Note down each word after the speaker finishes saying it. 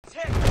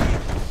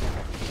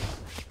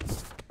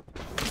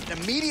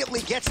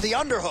immediately gets the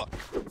underhook.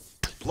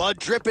 Blood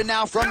dripping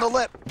now from the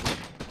lip.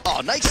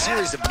 Oh, nice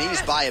series of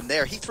knees by him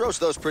there. He throws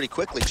those pretty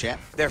quickly,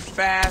 champ. They're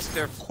fast,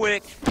 they're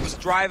quick. He's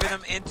driving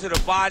them into the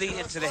body,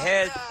 into the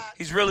head.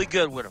 He's really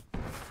good with them.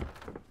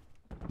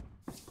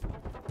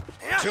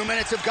 2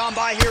 minutes have gone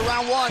by here,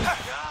 round one.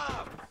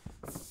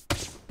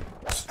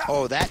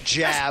 Oh, that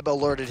jab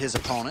alerted his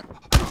opponent.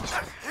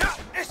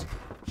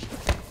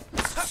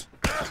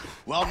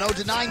 Well, no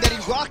denying that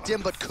he rocked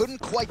him, but couldn't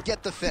quite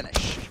get the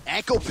finish.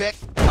 Ankle pick.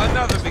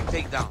 Another big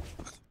takedown.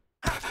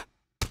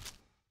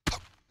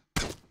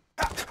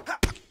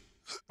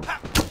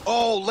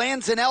 Oh,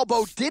 lands an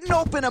elbow. Didn't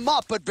open him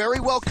up, but very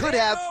well could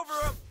have.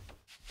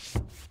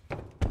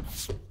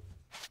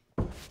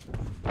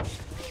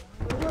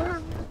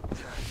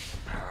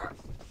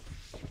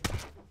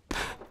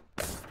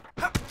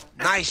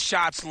 Nice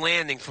shots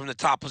landing from the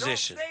top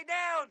position. Stay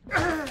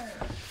down.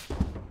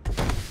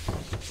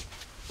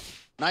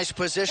 Nice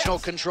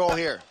positional control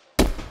here.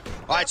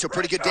 All right, so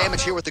pretty good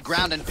damage here with the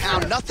ground and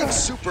pound. Nothing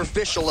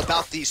superficial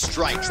about these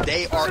strikes.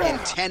 They are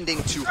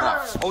intending to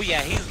harm. Oh,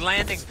 yeah, he's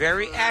landing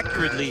very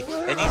accurately,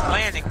 and he's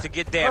landing to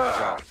get damage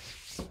out.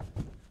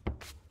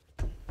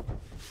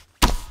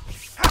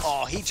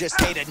 Oh, he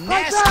just ate a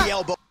nasty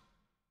elbow.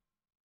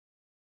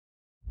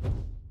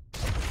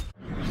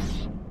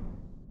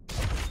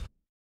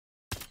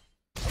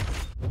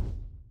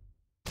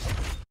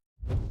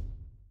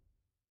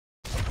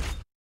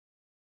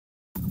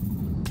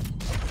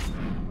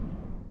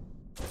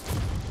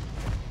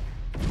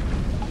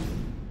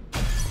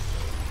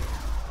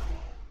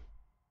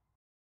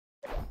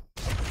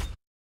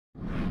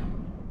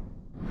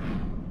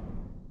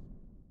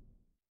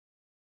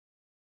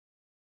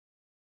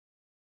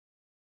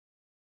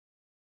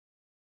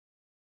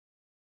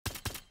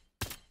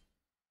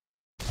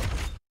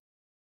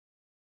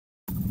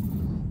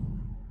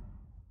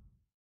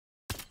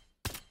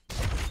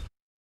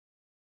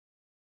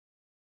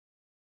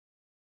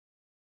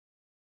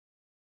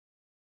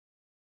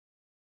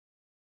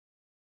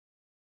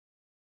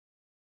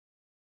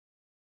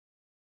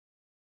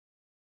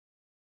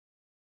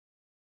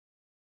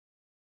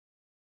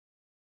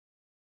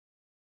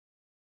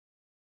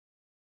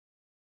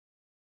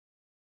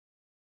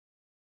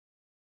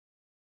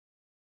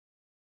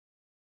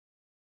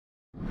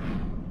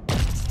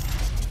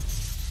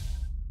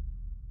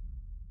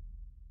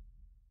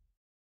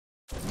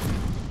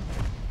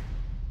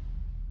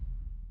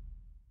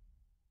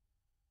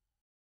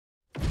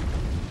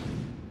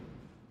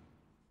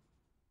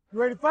 You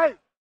ready to fight?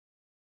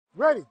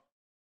 Ready. Let's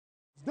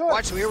do it. All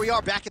right, so here we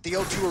are back at the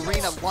O2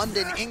 Arena,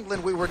 London,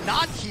 England. We were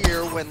not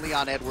here when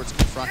Leon Edwards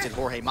confronted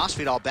Jorge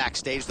Masvidal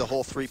backstage, the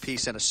whole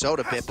three-piece and a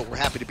soda bit, but we're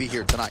happy to be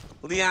here tonight.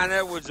 Leon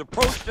Edwards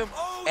approached him,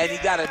 and he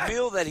got a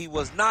meal that he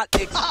was not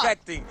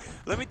expecting.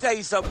 Let me tell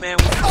you something, man.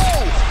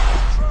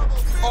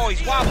 Oh,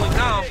 he's wobbling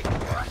now.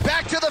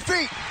 Back to the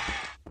feet.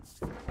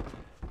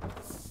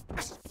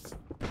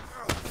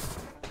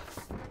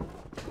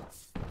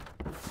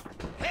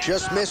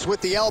 Just missed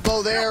with the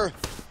elbow there.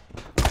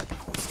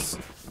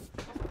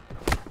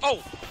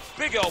 Oh,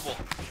 big elbow.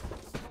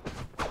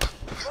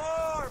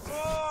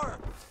 More.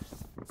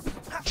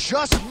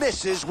 Just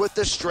misses with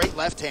the straight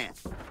left hand.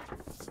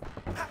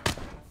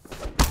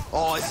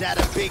 Oh, is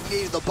that a big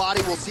knee to the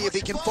body? We'll see if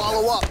he can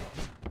follow up.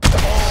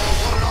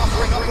 Oh, what an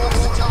offering up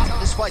over the top.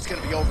 This fight's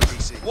going to be over,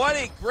 DC. What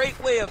a great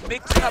way of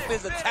mixing up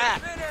his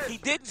attack. He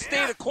didn't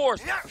stay the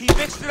course. He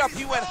mixed it up.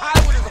 He went high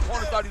when his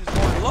opponent thought he was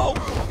going low,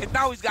 and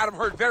now he's got him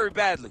hurt very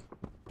badly.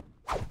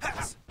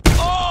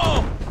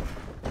 Oh!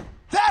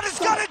 That is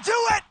going to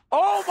do it!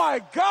 Oh,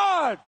 my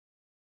God.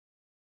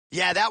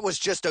 Yeah, that was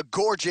just a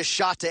gorgeous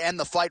shot to end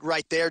the fight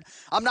right there.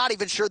 I'm not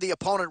even sure the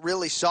opponent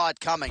really saw it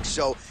coming.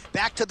 So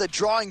back to the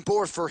drawing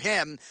board for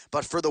him.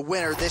 But for the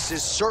winner, this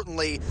is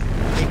certainly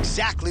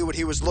exactly what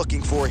he was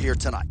looking for here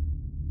tonight.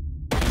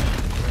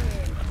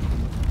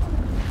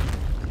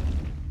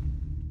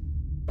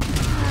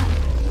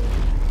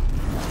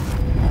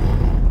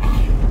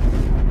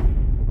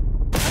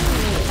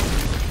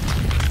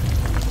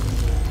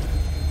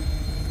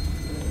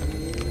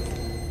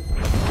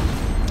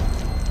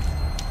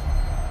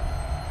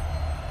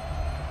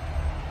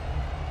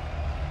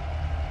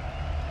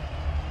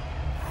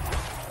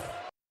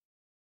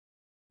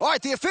 All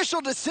right, the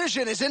official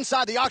decision is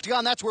inside the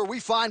octagon. That's where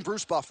we find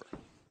Bruce Buffer.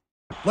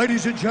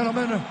 Ladies and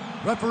gentlemen,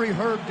 referee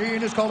Herb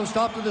Dean has called a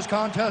stop to this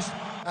contest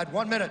at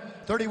 1 minute,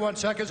 31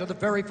 seconds of the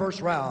very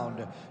first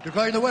round,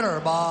 declaring the winner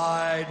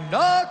by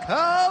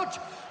knockout,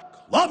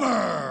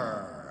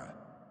 Glover.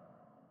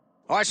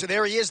 All right, so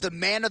there he is, the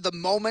man of the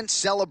moment,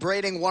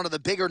 celebrating one of the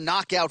bigger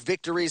knockout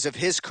victories of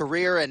his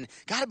career. And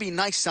got to be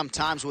nice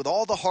sometimes with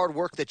all the hard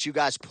work that you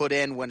guys put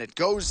in when it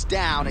goes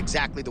down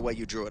exactly the way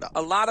you drew it up.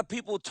 A lot of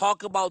people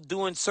talk about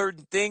doing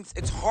certain things.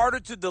 It's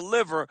harder to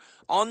deliver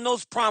on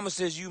those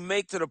promises you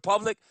make to the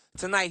public.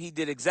 Tonight, he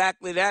did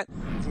exactly that.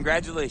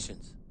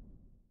 Congratulations.